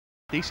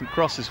Decent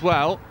cross as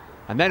well.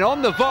 And then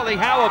on the volley,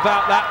 how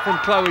about that from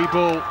Chloe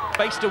Ball?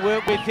 Base to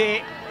work with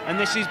here, and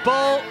this is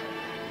Ball.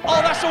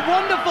 Oh, that's a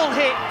wonderful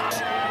hit.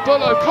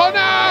 Bull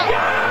O'Connor!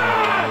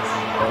 Yes!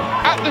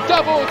 At the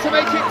double to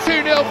make it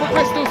 2-0 for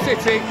Bristol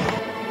City.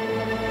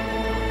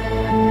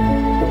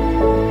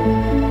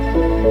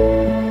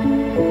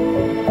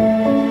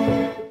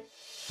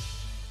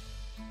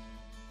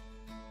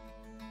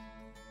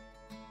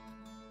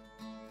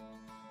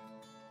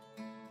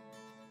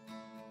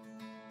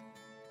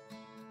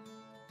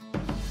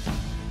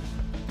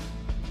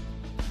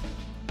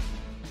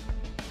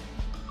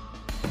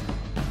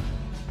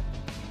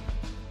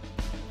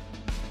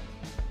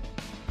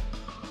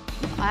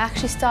 I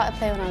actually started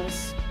playing when I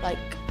was like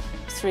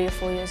 3 or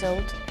 4 years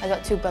old. I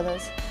got 2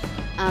 brothers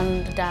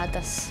and a dad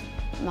that's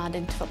mad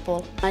into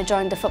football. I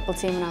joined the football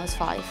team when I was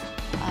 5.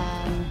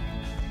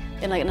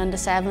 In like an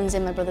under-7s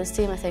in my brother's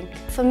team, I think.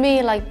 For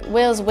me, like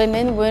Wales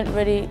women weren't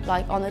really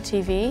like on the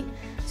TV,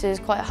 so it was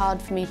quite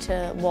hard for me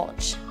to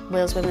watch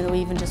Wales women or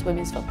even just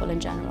women's football in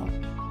general.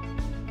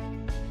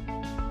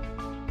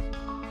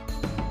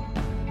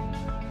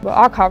 Well,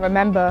 I can't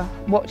remember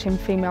watching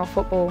female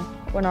football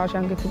when I was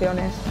younger, to be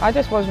honest. I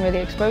just wasn't really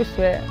exposed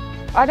to it.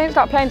 I didn't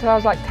start playing until I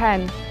was like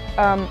 10.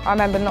 I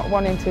remember not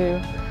wanting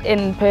to.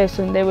 In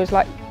person, there was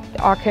like,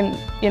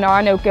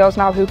 I know girls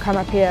now who come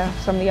up here,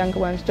 some of the younger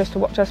ones, just to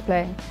watch us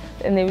play,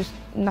 and there was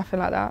nothing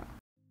like that.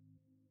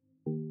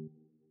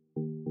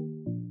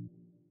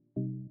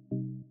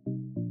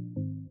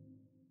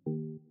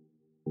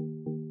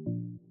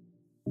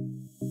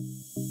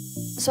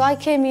 So I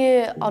came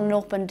here on an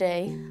open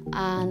day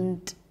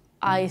and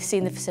I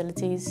seen the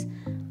facilities.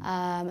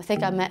 I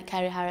think I met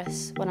Kerry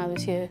Harris when I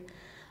was here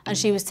and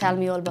she was telling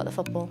me all about the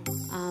football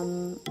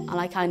and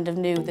I kind of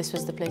knew this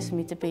was the place for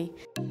me to be.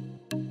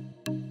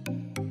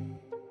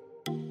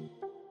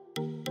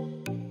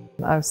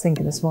 I was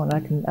thinking this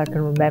morning, I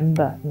can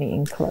remember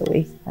meeting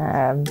Chloe.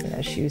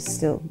 She was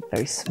still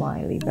very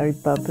smiley, very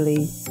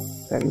bubbly,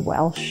 very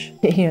Welsh.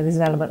 There's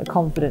an element of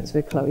confidence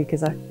with Chloe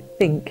because I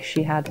think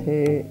she had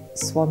her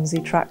Swansea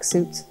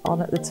tracksuit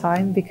on at the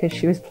time because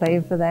she was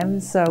playing for them.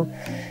 So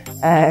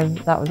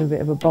that was a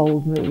bit of a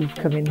bold move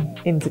coming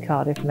into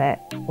Cardiff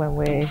Met when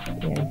we're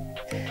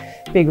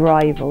big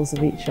rivals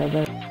of each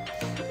other.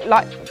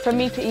 Like for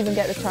me to even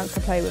get the chance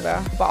to play with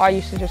her, but I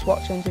used to just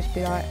watch her and just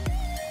be like,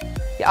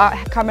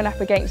 coming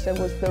up against her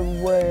was the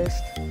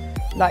worst.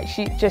 Like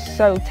she's just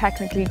so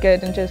technically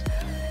good and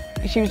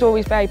she was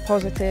always very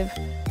positive.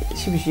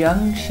 She was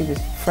young, she was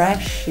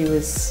fresh, she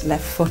was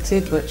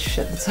left-footed, which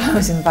at the time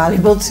was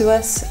invaluable to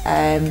us.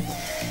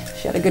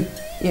 She had a good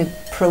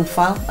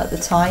profile at the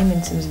time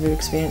in terms of her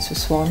experience with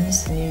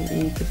Swans, and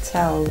you could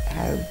tell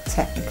how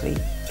technically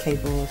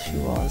capable she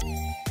was.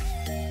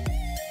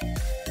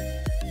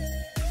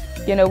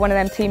 One of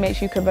them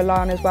teammates you could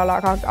rely on as well.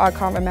 Like I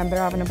can't remember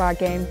having a bad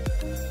game.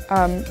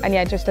 And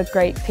yeah, just a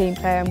great team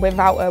player, and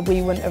without her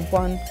we wouldn't have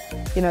won,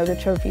 the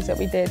trophies that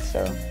we did,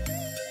 so.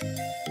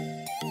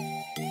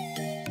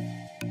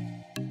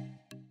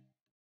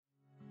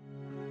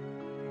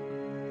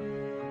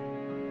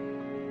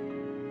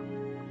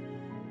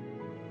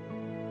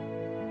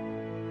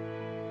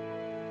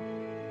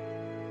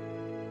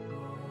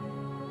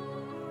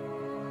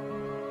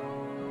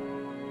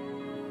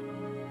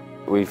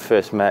 We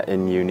first met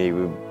in uni,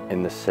 we were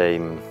in the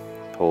same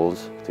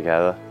halls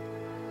together,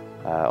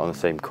 on the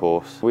same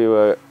course. We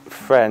were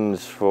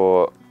friends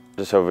for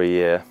just over a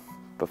year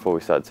before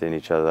we started seeing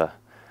each other.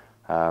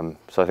 So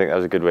I think that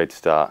was a good way to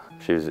start.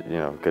 She was,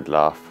 a good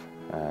laugh,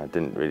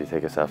 didn't really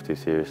take herself too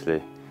seriously.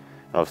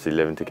 And obviously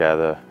living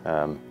together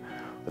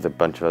with a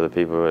bunch of other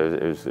people,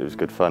 it was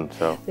good fun.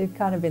 So they've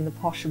kind of been the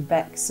posh and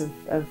becks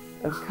of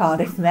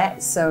Cardiff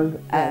Met, so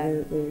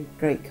they're a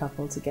great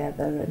couple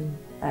together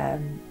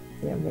and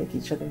make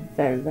each other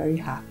very, very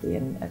happy,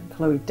 and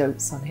Chloe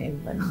dotes on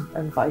him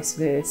and vice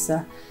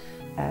versa.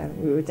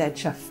 We were dead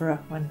chuffed for her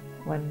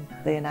when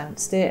they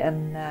announced it,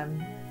 and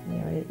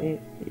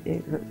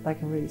it looked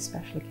like a really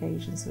special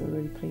occasion, so we're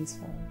really pleased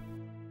for her.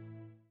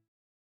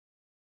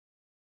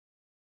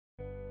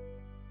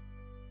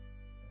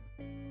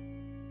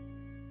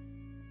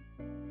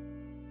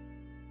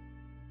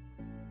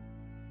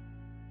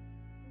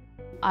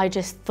 I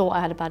just thought I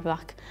had a bad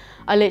back.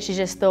 I literally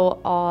just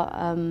thought,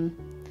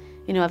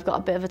 I've got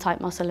a bit of a tight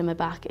muscle in my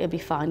back, it'll be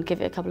fine,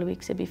 give it a couple of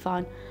weeks, it'll be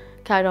fine.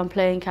 Carried on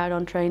playing, carried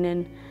on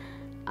training.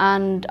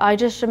 And I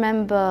just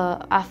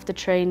remember after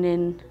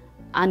training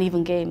and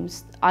even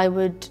games, I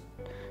would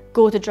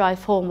go to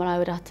drive home and I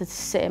would have to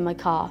sit in my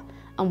car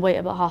and wait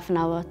about half an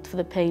hour for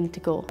the pain to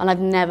go. And I've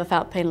never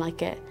felt pain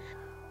like it.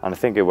 And I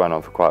think it went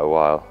on for quite a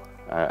while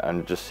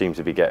and just seemed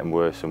to be getting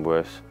worse and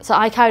worse. So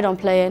I carried on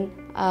playing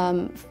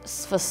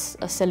for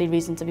a silly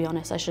reason, to be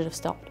honest. I should have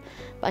stopped.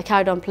 But I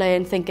carried on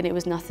playing, thinking it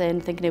was nothing,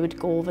 thinking it would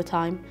go over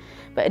time,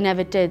 but it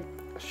never did.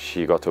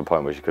 She got to a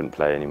point where she couldn't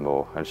play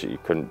anymore and she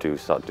couldn't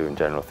start doing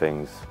general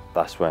things.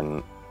 That's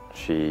when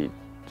she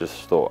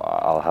just thought,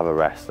 I'll have a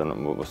rest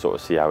and we'll sort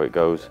of see how it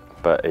goes.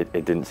 But it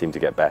didn't seem to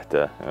get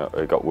better,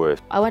 it got worse.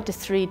 I went to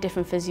 3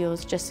 different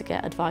physios just to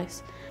get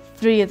advice.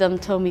 3 of them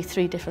told me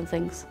 3 different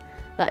things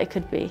that it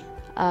could be,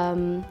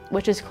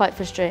 which is quite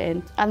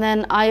frustrating. And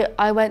then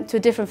I went to a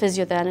different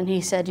physio then, and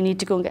he said, you need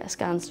to go and get a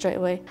scan straight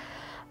away.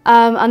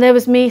 And there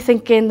was me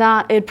thinking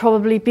that it'd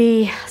probably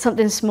be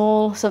something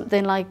small,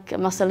 something like a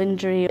muscle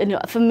injury. And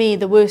for me,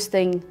 the worst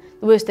thing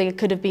it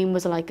could have been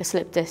was like a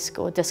slip disc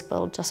or a disc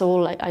bulge. That's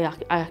all I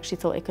actually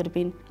thought it could have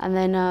been. And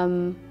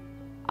then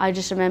I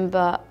just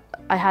remember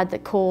I had the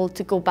call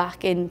to go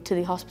back into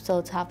the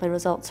hospital to have my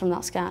results from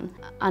that scan.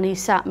 And he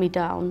sat me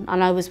down,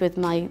 and I was with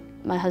my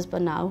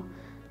husband now.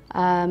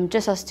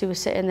 Just us two were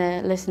sitting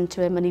there listening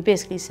to him, and he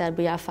basically said,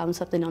 we have found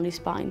something on his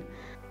spine.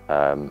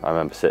 I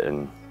remember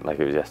sitting, like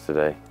it was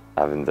yesterday,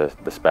 having the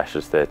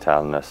specialists there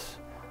telling us,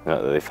 you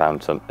know, that they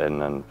found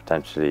something and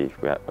potentially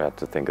we had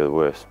to think of the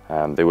worst.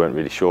 They weren't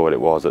really sure what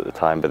it was at the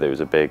time, but there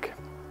was a big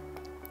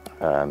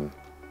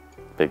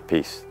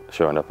piece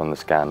showing up on the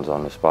scans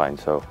on the spine,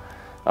 so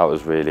that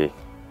was really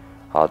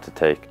hard to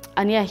take.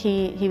 And yeah,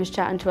 he was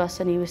chatting to us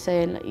and he was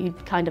saying that you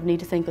kind of need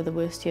to think of the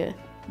worst here.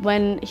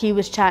 When he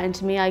was chatting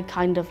to me, I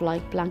kind of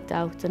like blanked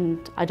out and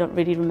I don't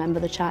really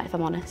remember the chat, if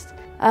I'm honest.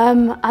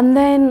 And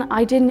then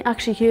I didn't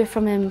actually hear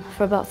from him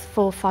for about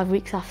 4 or 5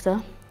 weeks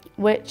after,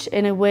 which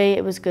in a way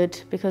it was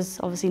good because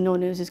obviously no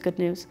news is good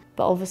news.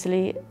 But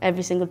obviously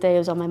every single day it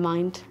was on my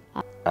mind.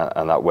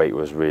 And that wait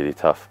was really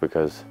tough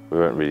because we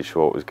weren't really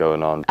sure what was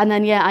going on. And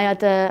then yeah, I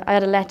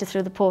had a letter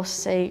through the post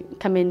say,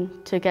 come in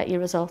to get your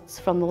results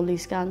from all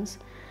these scans.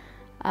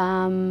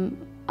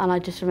 And I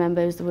just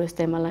remember it was the worst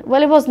day of my life.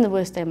 Well, it wasn't the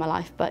worst day of my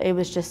life, but it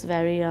was just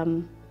very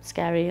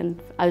scary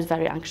and I was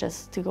very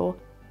anxious to go.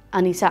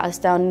 And he sat us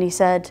down and he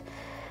said,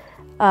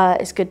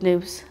 it's good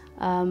news.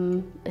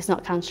 It's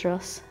not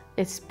cancerous,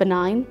 it's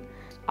benign.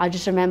 I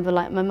just remember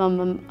like my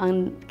mum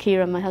and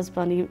Kieran, my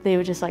husband, they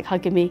were just like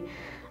hugging me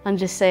and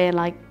just saying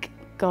like,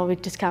 God, we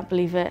just can't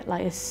believe it.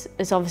 Like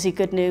it's obviously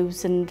good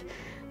news. And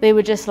they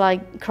were just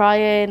like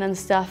crying and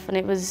stuff. And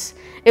it was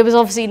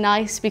obviously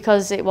nice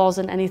because it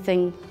wasn't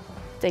anything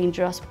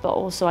dangerous, but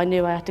also I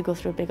knew I had to go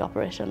through a big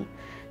operation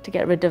to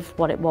get rid of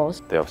what it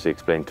was. They obviously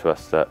explained to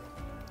us that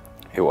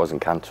it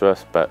wasn't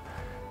cancerous, but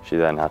she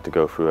then had to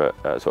go through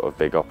a sort of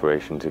big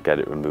operation to get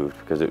it removed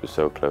because it was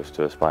so close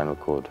to her spinal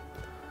cord.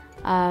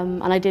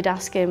 And I did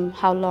ask him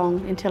how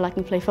long until I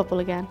can play football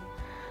again,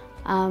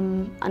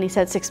 and he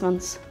said 6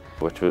 months.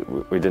 Which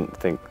we didn't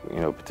think, you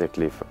know,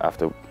 particularly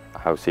after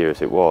how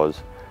serious it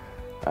was,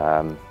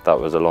 that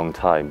was a long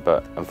time,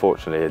 but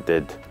unfortunately it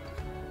did.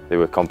 There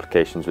were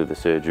complications with the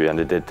surgery and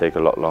it did take a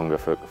lot longer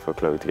for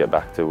Chloe to get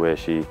back to where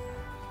she,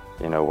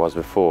 you know, was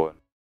before.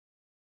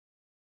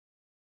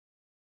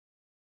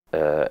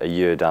 A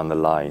year down the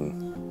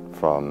line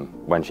from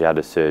when she had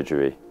her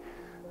surgery,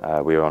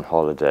 we were on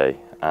holiday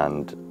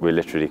and we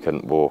literally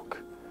couldn't walk,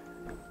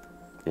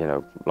 you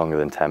know, longer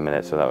than 10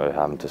 minutes without her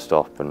having to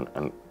stop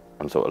and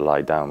sort of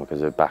lie down because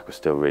her back was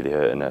still really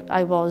hurting her.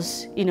 I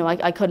was, you know,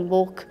 I couldn't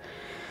walk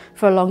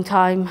for a long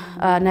time,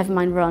 never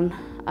mind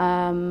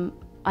run.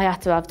 I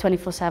had to have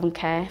 24/7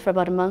 care for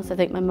about a month. I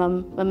think my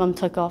mum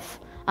took off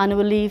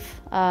annual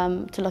leave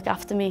to look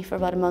after me for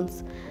about a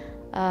month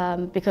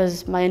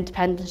because my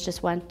independence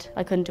just went.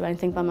 I couldn't do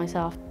anything by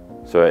myself.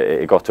 So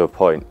it got to a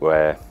point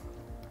where,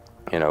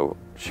 you know,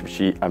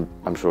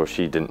 I'm sure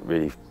she didn't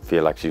really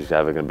feel like she was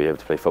ever going to be able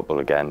to play football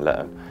again,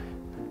 let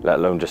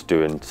alone just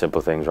doing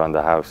simple things around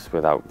the house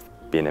without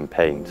being in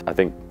pain. I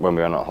think when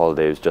we went on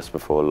holiday, it was just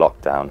before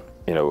lockdown.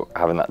 You know,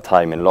 having that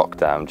time in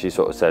lockdown, she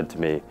sort of said to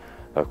me,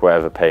 look,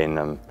 whatever pain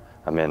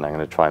I'm in, I'm going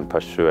to try and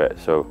push through it.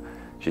 So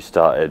she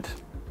started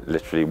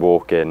literally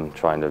walking,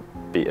 trying to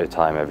beat her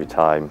time every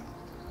time,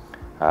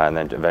 and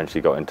then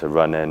eventually got into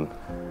running,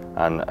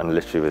 and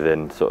literally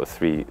within sort of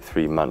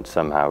three months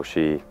somehow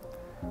she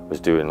was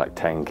doing like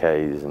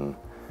 10Ks, and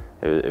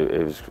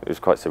it was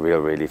quite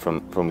surreal really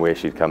from where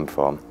she'd come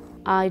from.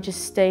 I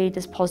just stayed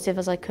as positive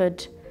as I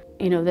could.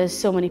 You know, there's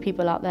so many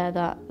people out there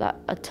that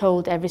are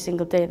told every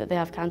single day that they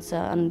have cancer,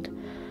 and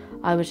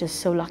I was just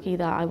so lucky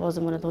that I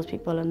wasn't one of those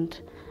people, and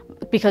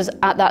because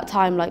at that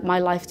time, like, my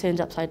life turned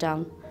upside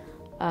down,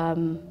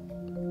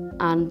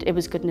 and it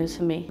was good news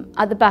for me.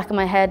 At the back of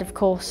my head, of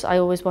course, I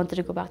always wanted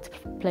to go back to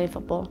play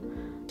football.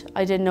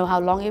 I didn't know how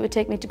long it would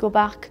take me to go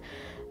back,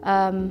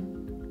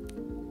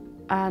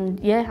 and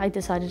yeah, I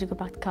decided to go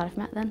back to Cardiff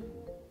Met then.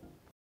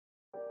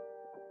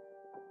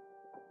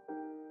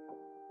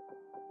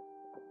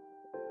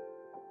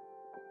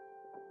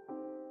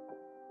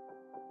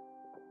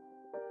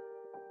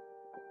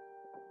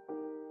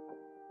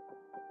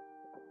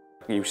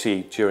 You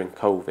see during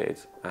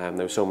COVID, there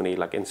were so many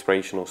like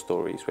inspirational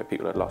stories where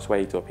people had lost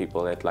weight or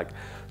people had like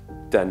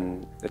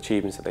done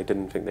achievements that they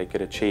didn't think they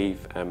could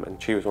achieve,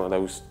 and she was one of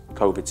those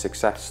COVID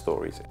success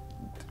stories.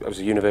 I was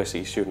a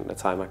university student at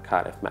the time at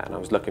Cardiff Met, and I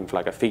was looking for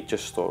like a feature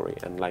story,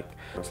 and like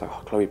I was like,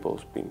 oh, Chloe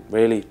Ball's been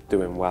really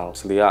doing well.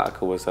 So the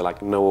article was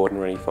like no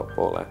ordinary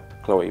footballer,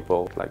 Chloe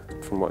Ball,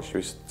 like from what she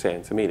was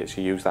saying to me, that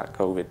she used that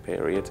COVID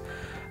period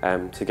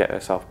to get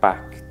herself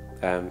back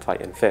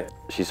fighting fit.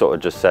 She sort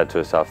of just said to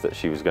herself that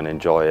she was going to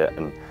enjoy it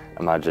and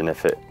imagine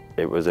if it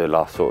It was her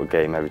last sort of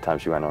game every time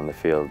she went on the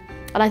field.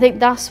 And I think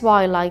that's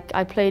why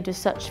I played with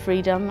such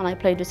freedom and I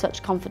played with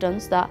such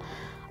confidence that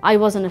I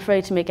wasn't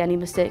afraid to make any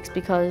mistakes,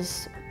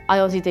 because I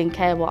obviously didn't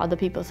care what other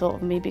people thought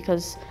of me,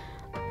 because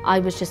I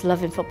was just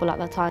loving football at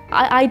that time.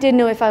 I didn't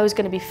know if I was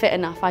going to be fit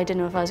enough. I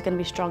didn't know if I was going to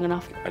be strong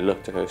enough. I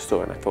looked at her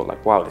story and I thought,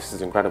 like, wow, this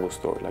is an incredible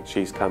story. Like,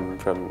 she's come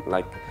from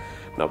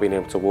not being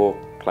able to walk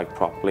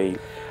properly,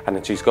 and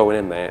then she's going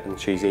in there and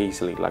she's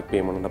easily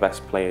being one of the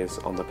best players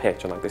on the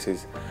pitch. And this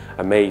is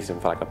amazing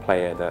for a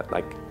player that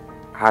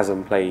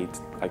hasn't played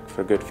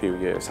for a good few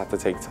years, had to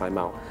take time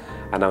out,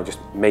 and now just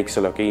makes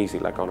her look easy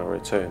on her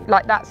return.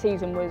 That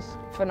season was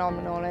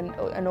phenomenal,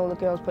 and all the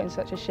girls put in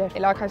such a shift.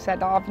 Like I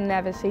said, I've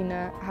never seen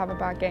her have a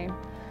bad game,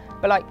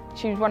 but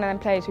she was one of them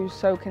players who was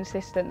so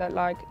consistent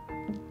that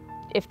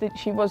if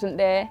she wasn't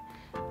there,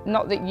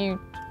 not that you'd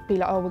be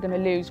like, oh, we're going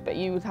to lose, but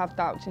you would have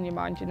doubts in your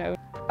mind, you know.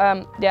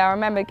 Yeah, I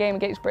remember a game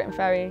against Britain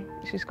Ferry.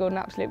 She scored an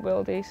absolute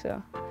worldie,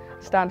 so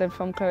standard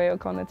from Chloe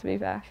O'Connor, to be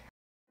fair.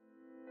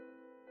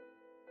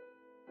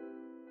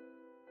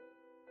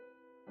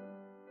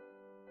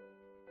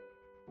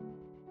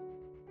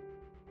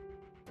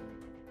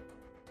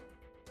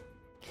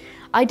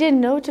 I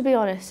didn't know, to be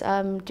honest.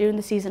 During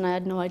the season, I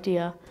had no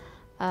idea.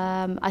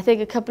 I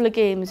think a couple of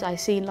games I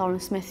seen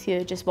Lauren Smith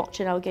here just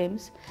watching our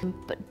games,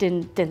 but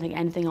didn't think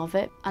anything of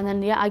it. And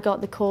then yeah, I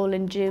got the call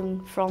in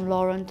June from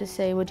Lauren to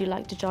say, would you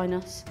like to join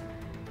us?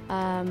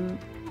 And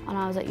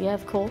I was like, yeah,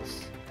 of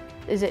course.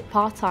 Is it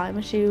part-time?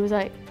 And she was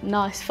like,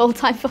 no, it's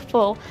full-time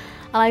football.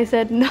 And I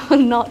said, no,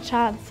 not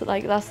chance.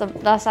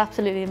 That's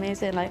absolutely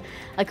amazing.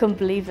 I couldn't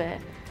believe it.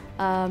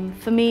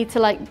 For me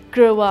to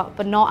grow up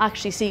and not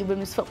actually see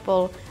women's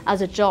football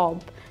as a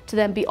job, to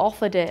then be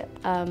offered it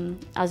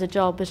as a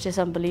job was just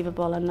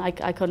unbelievable, and I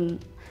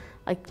couldn't,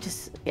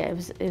 yeah, it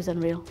was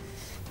unreal.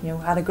 You know,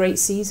 had a great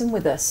season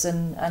with us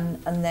and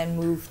then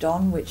moved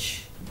on,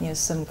 which, you know,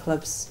 some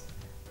clubs,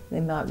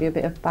 there might be a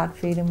bit of bad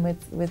feeling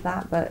with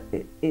that, but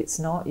it's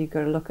not. You've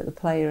got to look at the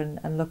player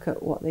and look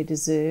at what they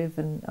deserve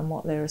and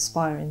what they're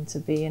aspiring to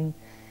be, and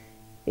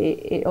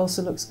it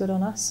also looks good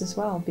on us as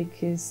well,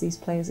 because these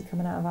players are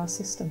coming out of our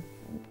system.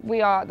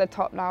 We are at the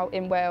top now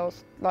in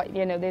Wales.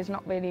 You know, there's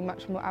not really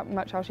much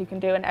else you can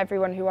do, and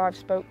everyone who I've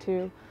spoke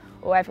to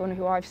or everyone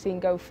who I've seen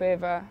go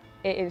further,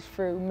 it is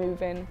through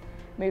moving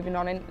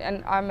on.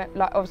 And I'm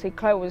obviously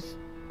Chloe was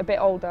a bit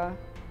older,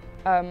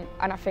 and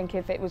I think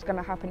if it was going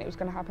to happen, it was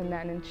going to happen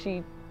then, and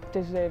she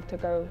deserved to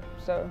go.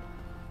 So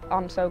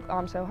I'm so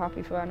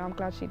happy for her, and I'm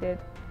glad she did.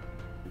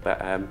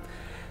 But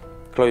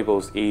Chloe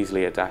Ball's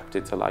easily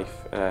adapted to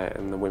life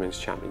in the Women's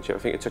Championship. I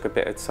think it took a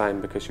bit of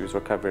time because she was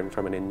recovering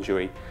from an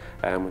injury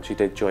when she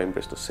did join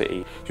Bristol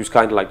City. She was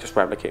kind of just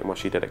replicating what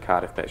she did at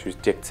Cardiff, but she was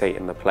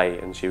dictating the play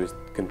and she was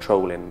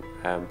controlling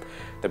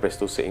the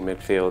Bristol City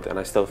midfield, and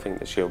I still think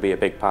that she'll be a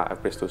big part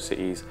of Bristol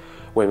City's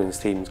women's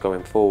teams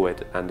going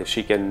forward. And if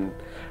she can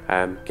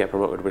get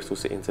promoted to Bristol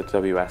City into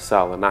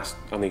WSL, then that's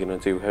only going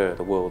to do her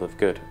the world of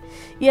good.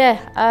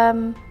 Yeah.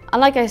 And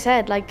like I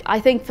said,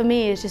 I think for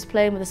me it's just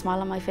playing with a smile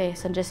on my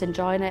face and just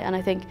enjoying it. And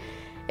I think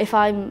if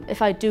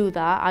I do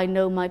that, I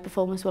know my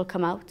performance will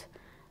come out.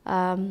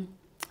 And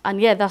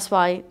yeah, that's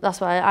why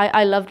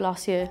I loved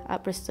last year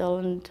at Bristol,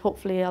 and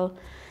hopefully I'll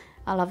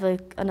have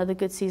another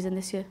good season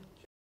this year.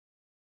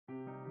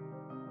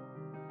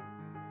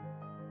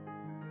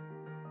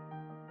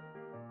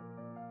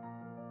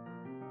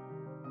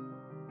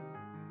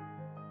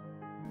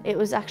 It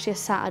was actually a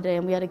Saturday,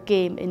 and we had a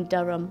game in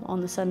Durham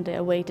on the Sunday,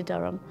 away to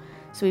Durham.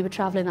 So we were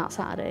travelling that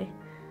Saturday,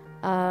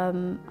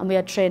 and we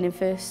had training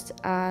first,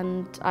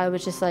 and I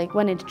was just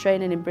went into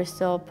training in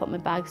Bristol, put my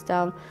bags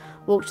down,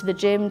 walked to the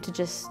gym to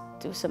just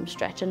do some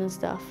stretching and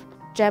stuff.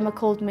 Gemma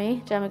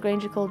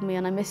Granger called me,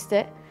 and I missed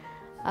it.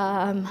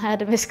 I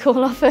had a missed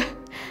call off her,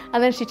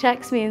 and then she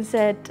texted me and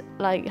said,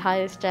 hi,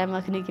 it's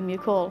Gemma, can you give me a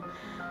call?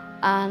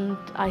 And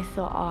I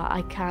thought, oh,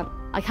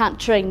 I can't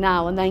train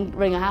now and then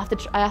ring her.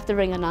 I have to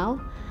ring her now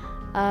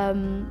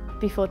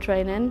before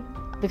training,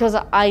 because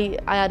I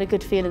had a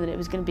good feeling that it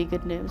was going to be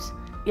good news.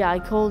 Yeah, I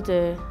called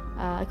her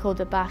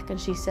back, and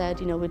she said,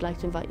 you know, we'd like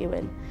to invite you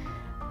in.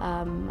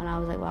 And I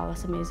was like, wow,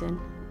 that's amazing.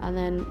 And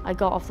then I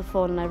got off the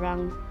phone and I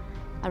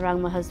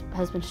rang my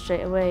husband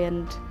straight away,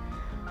 and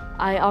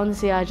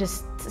I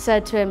just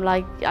said to him,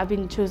 I've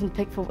been chosen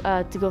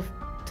to go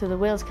to the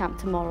Wales camp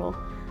tomorrow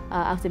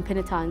out in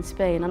Pinata in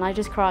Spain, and I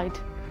just cried.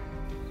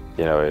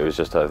 You know, it was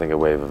just, I think, a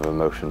wave of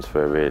emotions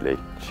for her, really.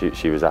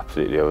 She was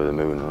absolutely over the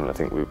moon, and I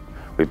think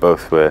we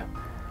both were,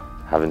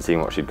 having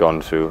seen what she'd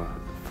gone through,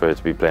 for her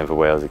to be playing for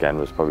Wales again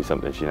was probably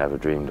something she never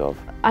dreamed of.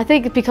 I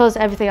think because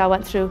everything I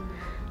went through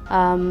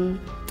and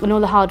all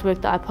the hard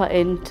work that I put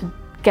in to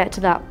get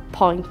to that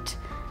point,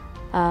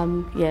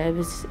 yeah, it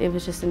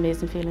was just an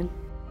amazing feeling.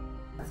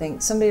 I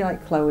think somebody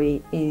like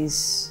Chloe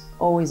is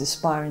always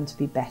aspiring to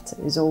be better,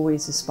 is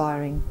always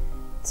aspiring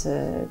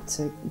to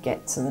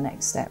get to the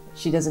next step.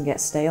 She doesn't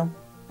get stale.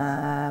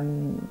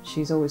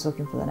 She's always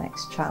looking for the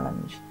next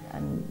challenge,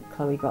 and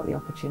Chloe got the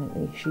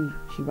opportunity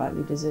she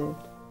rightly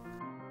deserved.